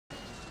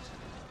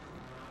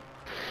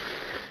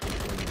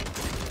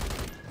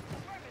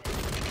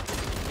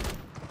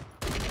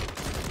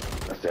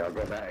Yeah, I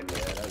got that in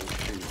there. That was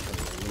shooting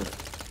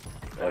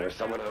something. There's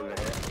someone over here.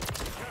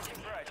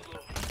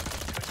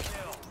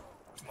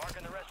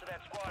 Marking the rest of that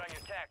squad on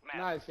your tac map.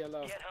 Nice,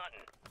 yellow. Get hunting.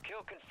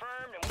 Kill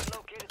confirmed, and we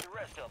located the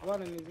rest of them.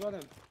 Running, he's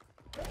running.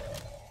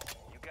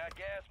 You got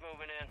gas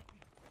moving in.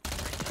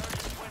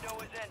 Resurgence window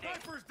is ending.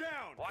 Sniper's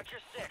down. Watch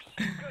your 6.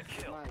 Good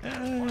kill.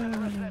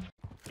 Nice.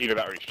 Either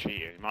that or he's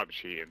cheating. He might be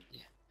cheating.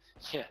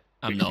 Yeah.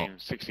 I'm not.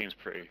 16's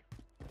pretty.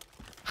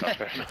 That's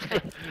fair enough.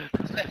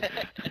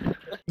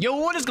 Yo,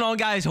 what is going on,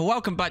 guys?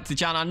 Welcome back to the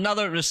channel.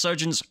 Another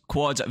Resurgence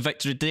Quads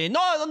victory today. No,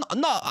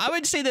 I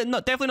would say that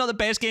definitely not the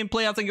best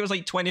gameplay. I think it was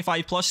like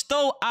 25 plus.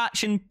 Still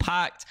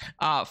action-packed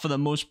for the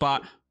most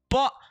part.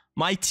 But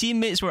my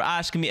teammates were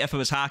asking me if I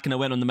was hacking. I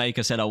went on the mic.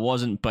 I said I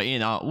wasn't. But, you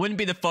know, it wouldn't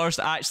be the first.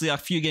 Actually, a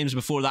few games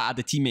before that, I had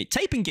the teammate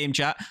type in game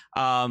chat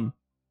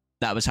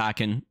that was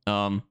hacking.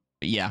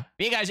 Yeah.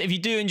 But yeah, guys, if you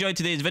do enjoy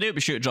today's video,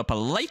 be sure to drop a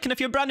like. And if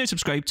you're brand new,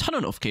 subscribe, turn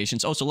on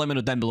notifications. Also, let me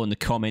know down below in the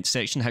comments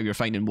section how you're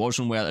finding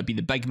Warzone, whether it be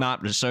the big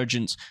map,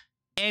 Resurgence,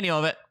 any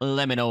of it.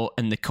 Let me know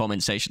in the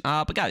comment section.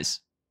 But guys,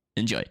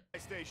 enjoy.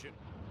 Station.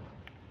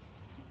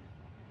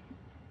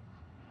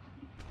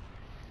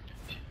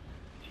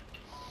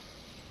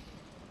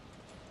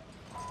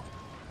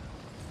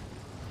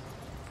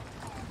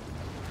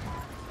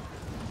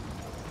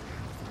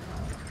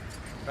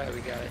 There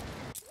we go.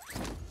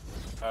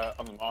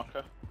 On the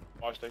marker.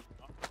 Fire station.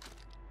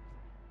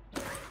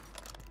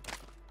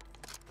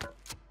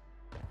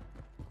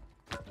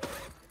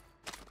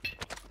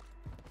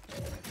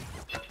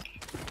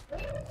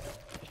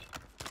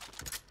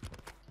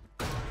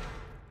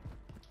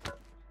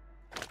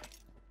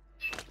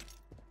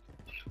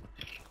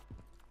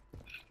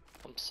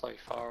 I'm so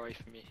far away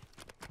from you.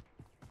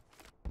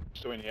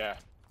 Still in the air.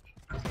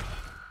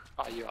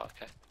 Oh, you are,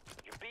 okay.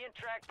 You're being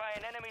tracked by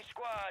an enemy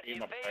squad. You're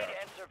not Evade fair.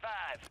 and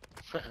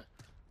survive.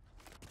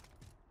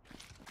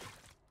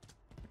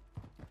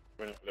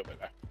 We're in a little bit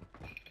there.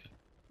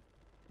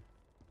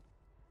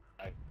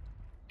 Right.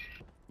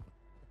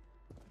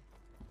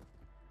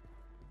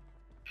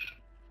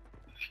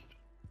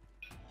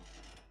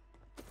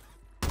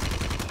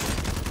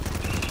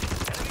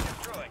 Enemy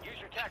destroyed. Use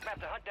your tac map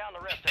to hunt down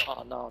the rest of them.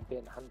 Oh no, I'm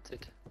being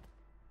hunted.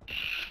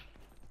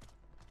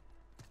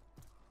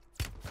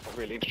 I've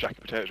really into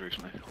jacket potatoes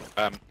recently.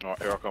 Alright,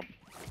 here I come.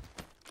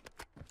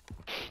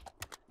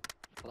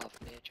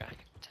 Love me a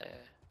jacket potato.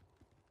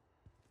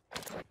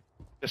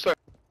 It's so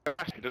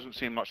fast, it doesn't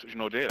seem like such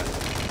an ordeal.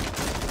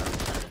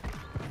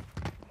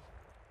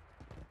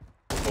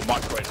 Or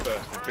microwave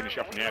first and finish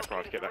up in the air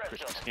fryer to get that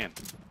crispy skin.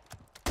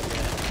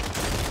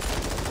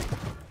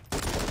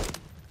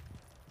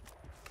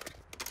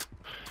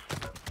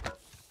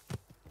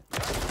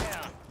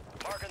 Down.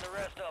 Marking the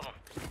rest of them.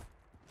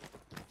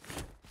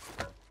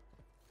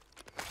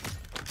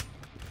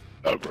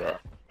 Oh, bro.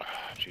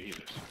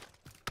 Jesus.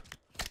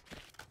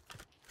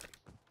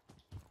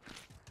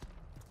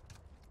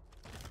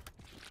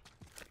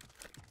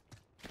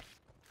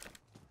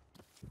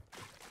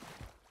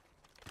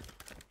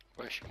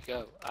 Where should we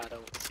go? I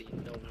don't see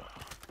no one.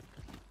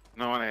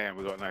 No one here,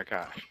 we got no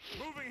cash.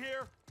 Moving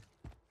here.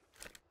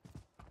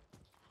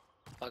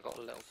 I got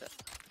a little bit.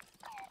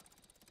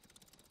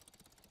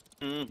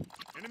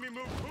 Enemy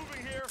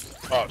moving here.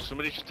 Oh,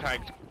 somebody just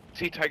tagged. Is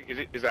he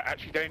tag? Is that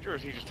actually danger, or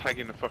is he just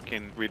tagging the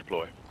fucking redeploy?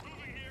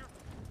 Moving here.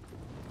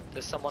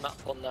 There's someone up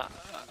on that.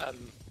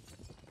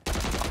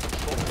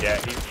 Yeah,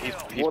 he's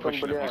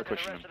pushing them. He's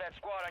pushing them. Rest of that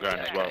squad on Going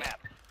your as tac well. map.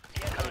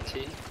 Get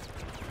hunting. MT.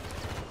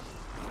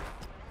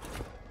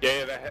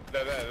 Yeah,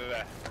 they're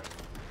there.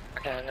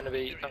 Okay, I'm gonna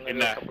be In a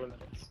there. couple of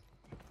minutes.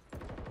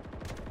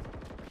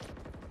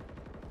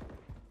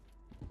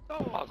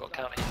 Oh, I've got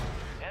county.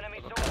 Enemy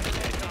I've got soldiers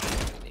county.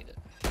 incoming. Need it.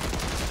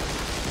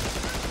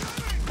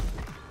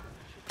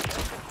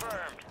 Kill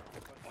confirmed.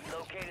 We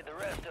located the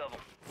rest of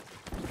them.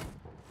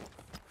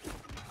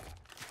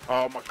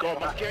 Oh my god,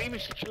 my game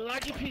is such a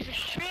laggy piece of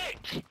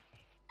shit!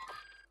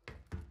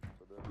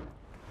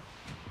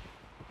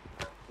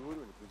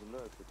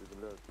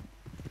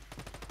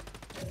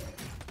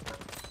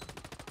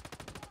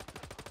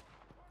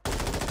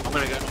 I'm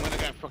gonna go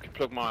and fucking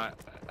plug my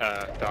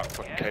dark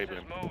fucking cable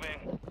in.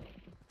 Moving.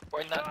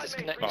 Won't that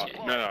disconnect Oh, you?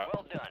 no,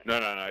 Well done.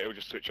 no, it'll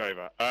just switch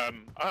over. I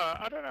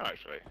don't know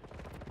actually.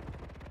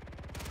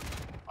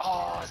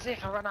 Oh, as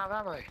if I ran out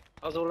of ammo.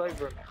 I was all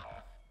over him.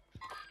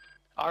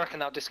 I reckon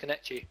that'll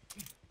disconnect you.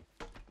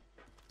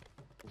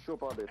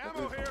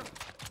 Ammo here.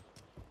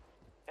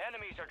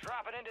 Enemies are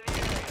dropping into the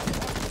area.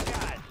 Watch the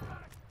skies.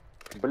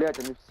 Блять,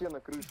 они все на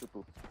крыше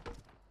тут.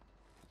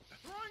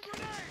 Throwing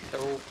grenade.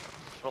 They're all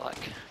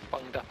like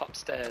bunged up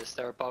upstairs.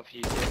 They're above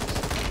you.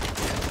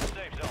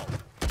 Safe zone.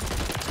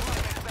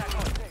 Squad back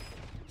on station.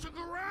 Took a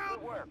Good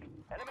round. work.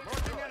 Enemy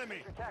Marking destroyed. enemy.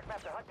 Use your tac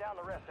map to hunt down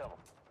the rest of them.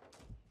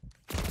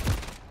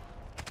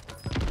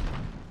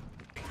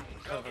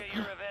 Go get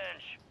your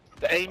revenge.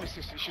 The aim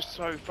assist is just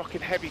so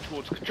fucking heavy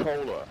towards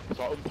controller. It's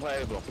like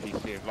unplayable on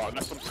PC. Like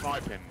unless I'm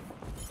sniping.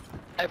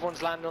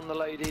 Everyone's landing on the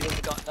lady. There's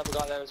another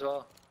guy there as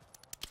well.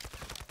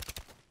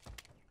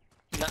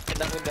 In that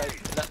window,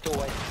 in that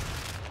doorway.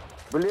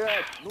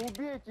 Блять, ну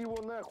убейте его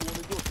нахуй, он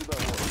идет сюда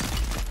вот.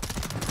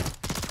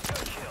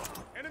 Good kill.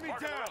 Enemy Mark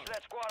the down. rest of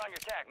that squad on your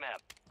attack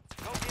map.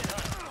 Go get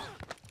hunting.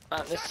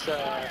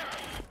 Man,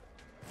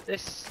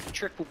 this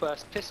triple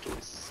burst pistol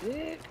is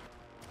sick.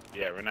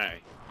 Yeah, Renee.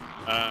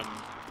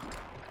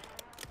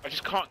 I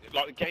just can't,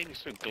 like, the game is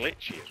so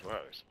glitchy as well.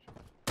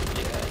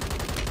 Yeah.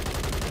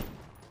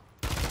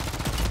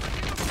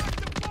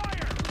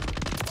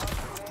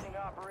 Remaining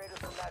operators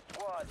from that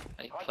squad.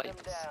 I need Hunt them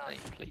plates. down. I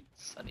need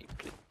plates. I need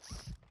plates.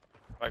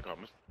 Thank God,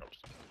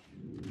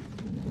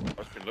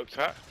 I've been looked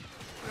at.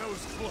 That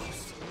was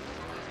close.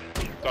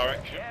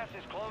 Direction. Gas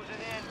is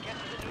closing in. Get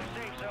to the new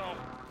safe zone.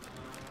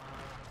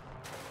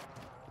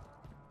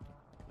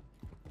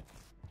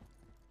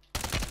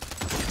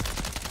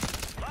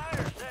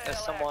 Fire sale There's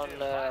someone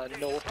active.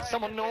 north. Prices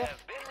Someone north.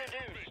 have been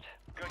reduced.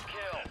 Good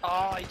kill.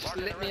 Oh, he just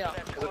lit me up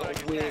because I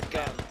got a weird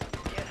gun.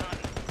 Get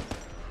hunting.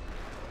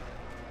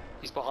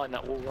 He's behind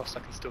that wall, Ross. I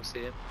can still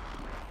see him.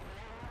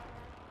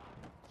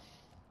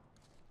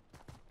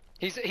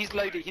 He's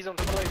Lodi. He's on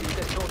top of Lodi.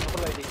 There's two on top of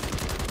Lodi.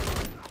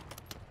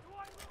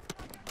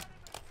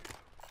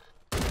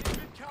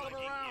 Mid-caliber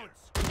rounds.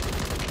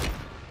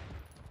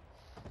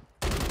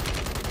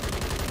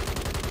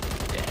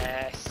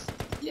 Yes.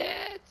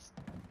 Yes.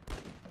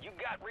 You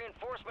got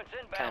reinforcements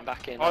Came inbound.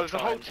 back in. Oh, there's a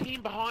I'll whole try and-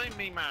 team behind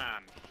me,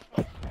 man.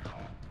 I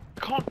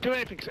can't do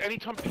anything because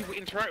anytime people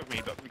interact with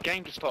me, the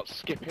game just starts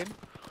skipping.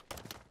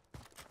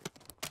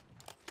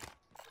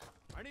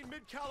 I need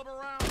mid-caliber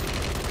rounds.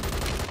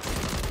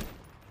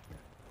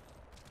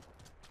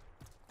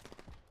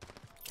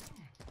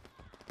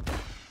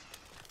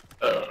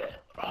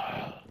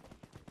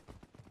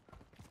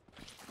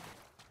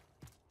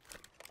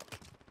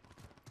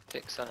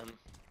 Fix coming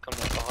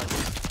up behind you.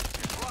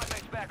 Squad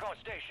mates back on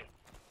station.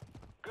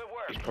 Good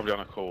work. He's probably on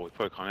a call. He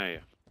probably can't hear you.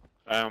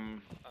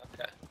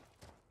 Okay.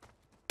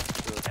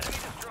 Enemy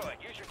destroyed.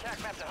 Use your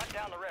attack map to hunt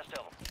down the rest of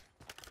them.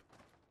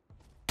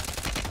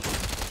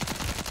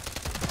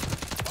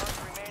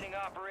 Mark remaining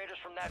operators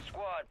from that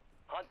squad.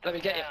 Hunt them Let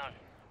me get you. down.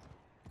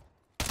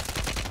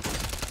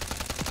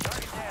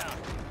 Target down.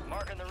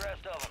 Marking the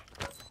rest of them.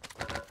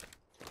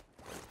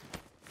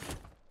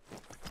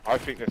 I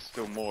think there's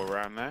still more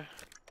around there.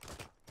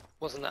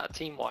 Wasn't that a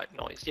team wipe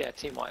noise? Yeah,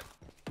 team wipe.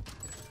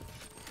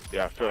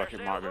 Yeah, I feel like it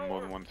might have been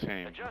more than one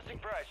team. Adjusting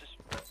prices.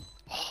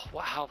 Oh,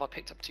 wow, how have I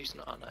picked up two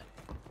sniper? Oh, no.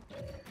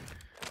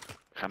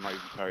 Cannot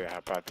even tell you how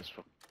bad this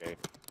fucking game.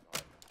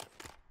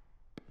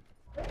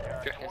 Do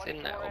you reckon it's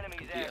in there 24 on the enemies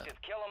computer?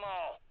 active. Kill them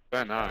all. I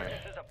don't know.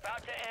 This is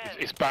about to end.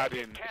 It's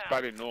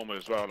bad in normal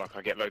as well. Like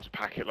I get loads of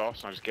packet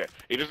loss. And I just get.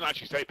 It doesn't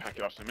actually say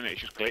packet loss in a minute.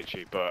 It's just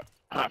glitchy. But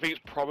I think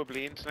it's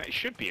probably internet. It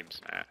should be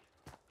internet.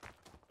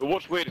 But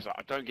what's weird is that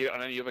I don't get it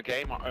on any other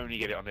game. I only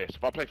get it on this.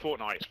 If I play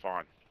Fortnite, it's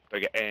fine. Don't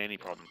get any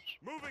problems.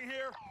 Moving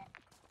here.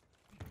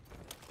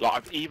 Like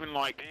I've even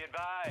like Be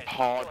advised.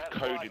 hard You'll have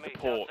coded squad the mates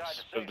ports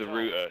outside of the safe zone.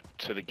 router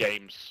to the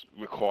game's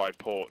required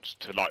ports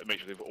to like make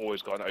sure they've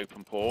always got an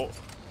open port.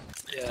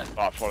 Yeah.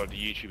 But I followed the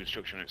YouTube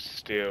instruction and it's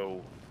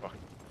still fucking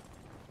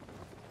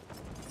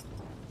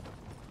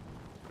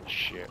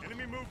shit.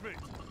 Enemy movement.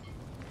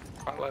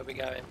 Right, where are we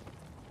going?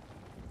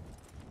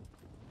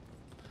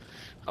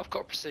 I've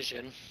got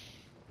precision.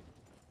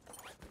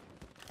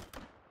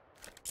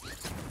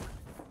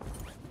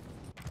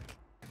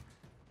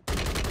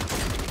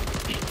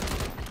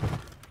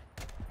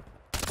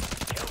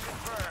 Kill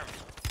confirmed.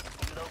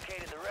 You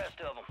located the rest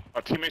of them.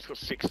 Our teammate's got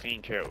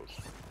 16 kills.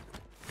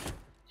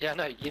 Yeah,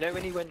 no. You know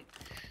when he went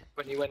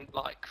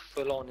like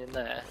full on in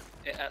there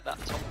at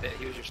that top bit,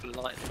 he was just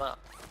lighting them up.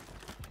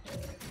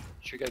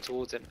 Should we go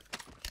towards him?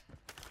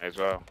 As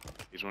well.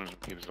 He's one of the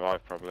keep us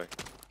alive probably.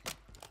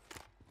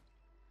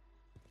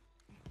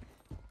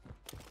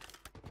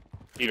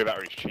 Either that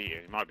or he's cheating.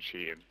 He might be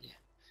cheating.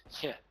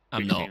 Yeah.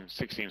 I'm not.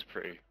 16's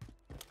pretty.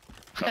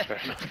 That's fair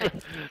enough.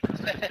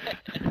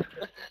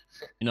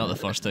 You're not the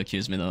first to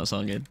accuse me, though. It's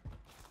all good.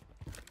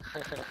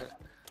 Oh,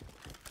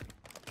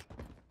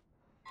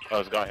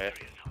 there's a guy here.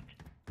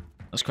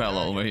 There's quite a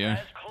lot over here.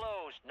 As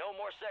closed. No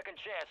more second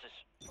chances.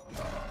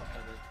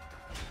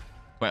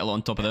 Quite a lot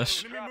on top of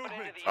this. Enemy Dropping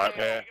movement. into the Right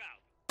area. here.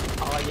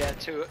 Oh yeah,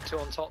 two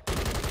on top.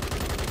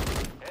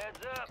 Heads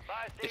up.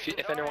 Buy If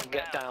stations anyone are can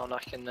get inbound. down, I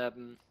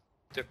can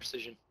do a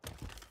precision.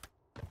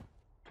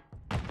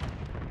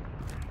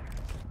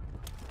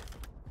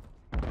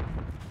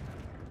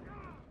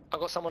 I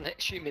got someone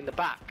shooting me in the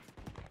back.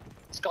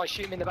 This guy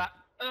shooting me in the back.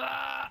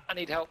 Ah, I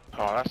need help.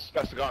 Oh,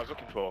 that's the guy I was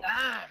looking for.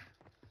 Ah,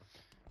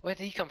 where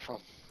did he come from?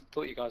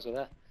 Thought you guys were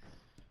there.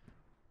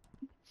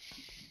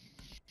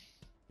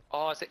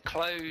 Oh, is it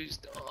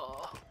closed?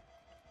 Oh.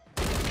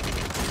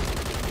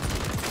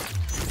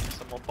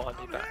 Someone buy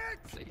me back,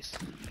 please.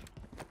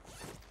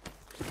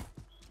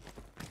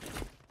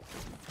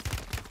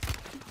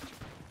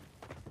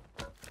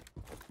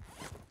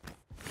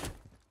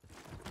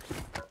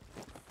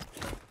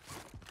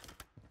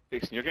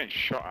 Dixon, you're getting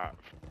shot at.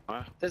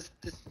 Huh?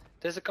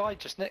 There's a guy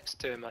just next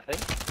to him, I think.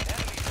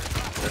 Enemies are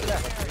dropping Look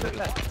left, look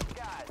left.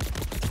 skies.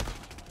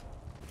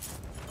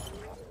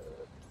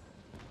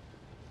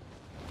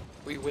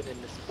 We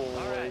winning this, boys.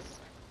 Alright.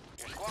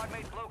 Your squad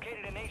mate's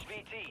located in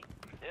HVT.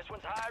 This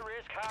one's high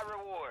risk, high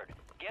reward.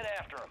 Get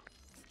after him.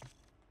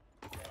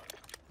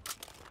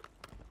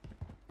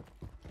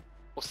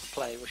 What's the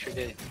play? What should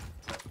we do?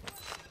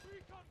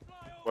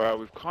 Well,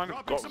 we've kind of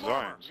Dropping got some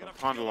armor. zones. Get I'm a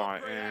kind of field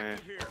like, upgrade eh.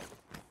 active here.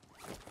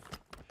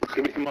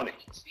 Give me some money.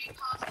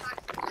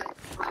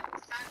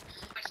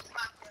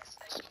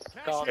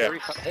 Go on, Yeah.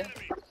 roof up here.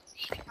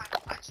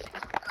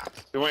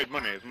 They wanted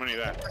money. There's money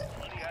there.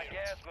 You got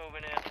gas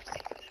moving in.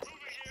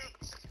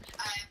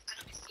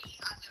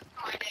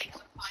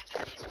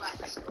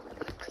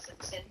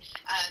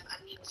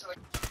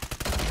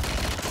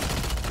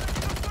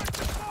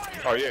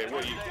 Oh yeah,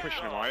 what are you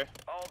pushing him, are you?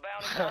 All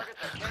bounty targets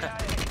are KIA.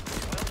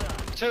 Well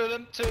done. Two of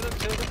them, two of them,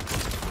 two of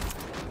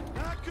them.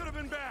 That could have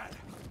been bad.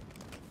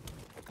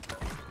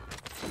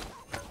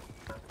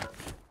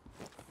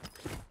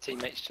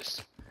 Teammates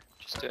just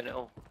doing it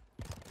all.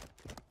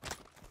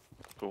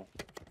 Cool.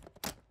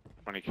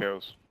 20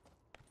 kills.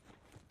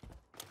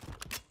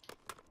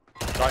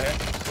 Guy here.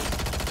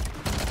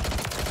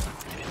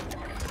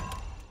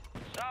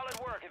 Solid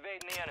work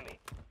evading the enemy.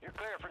 You're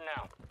clear for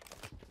now.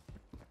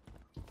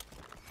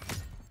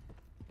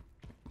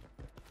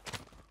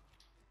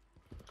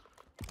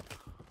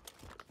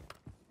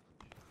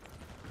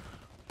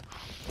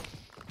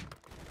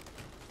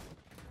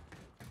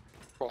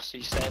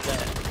 Frosty, stand there.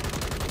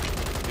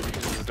 Yeah,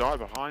 because there's a guy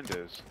behind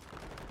us.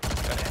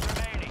 10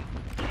 remaining.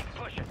 Keep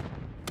pushing.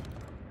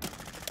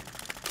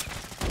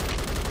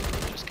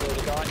 Just kill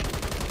the guy.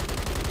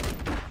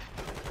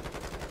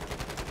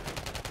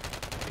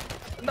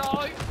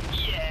 No!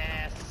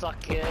 Yeah,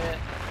 suck it.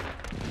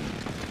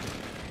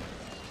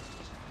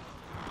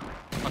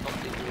 I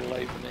got people all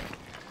over me.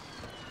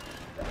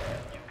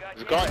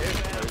 You've got There's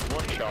a guy here. There's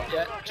one shot.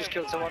 Yeah, just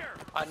killed someone.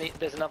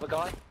 There's another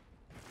guy.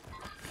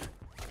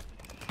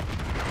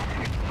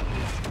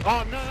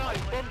 Oh no, no,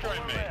 he's bomb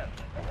throwing me.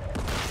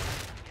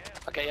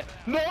 Okay, yeah.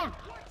 No!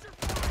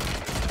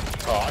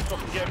 Oh, I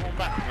thought we get him all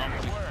back and I'm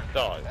gonna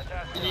die.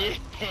 Yeah.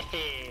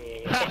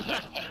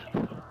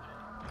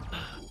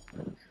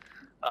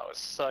 That was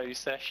so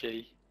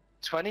seshy.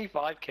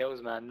 25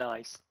 kills, man.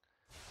 Nice.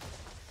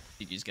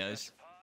 GG's, guys.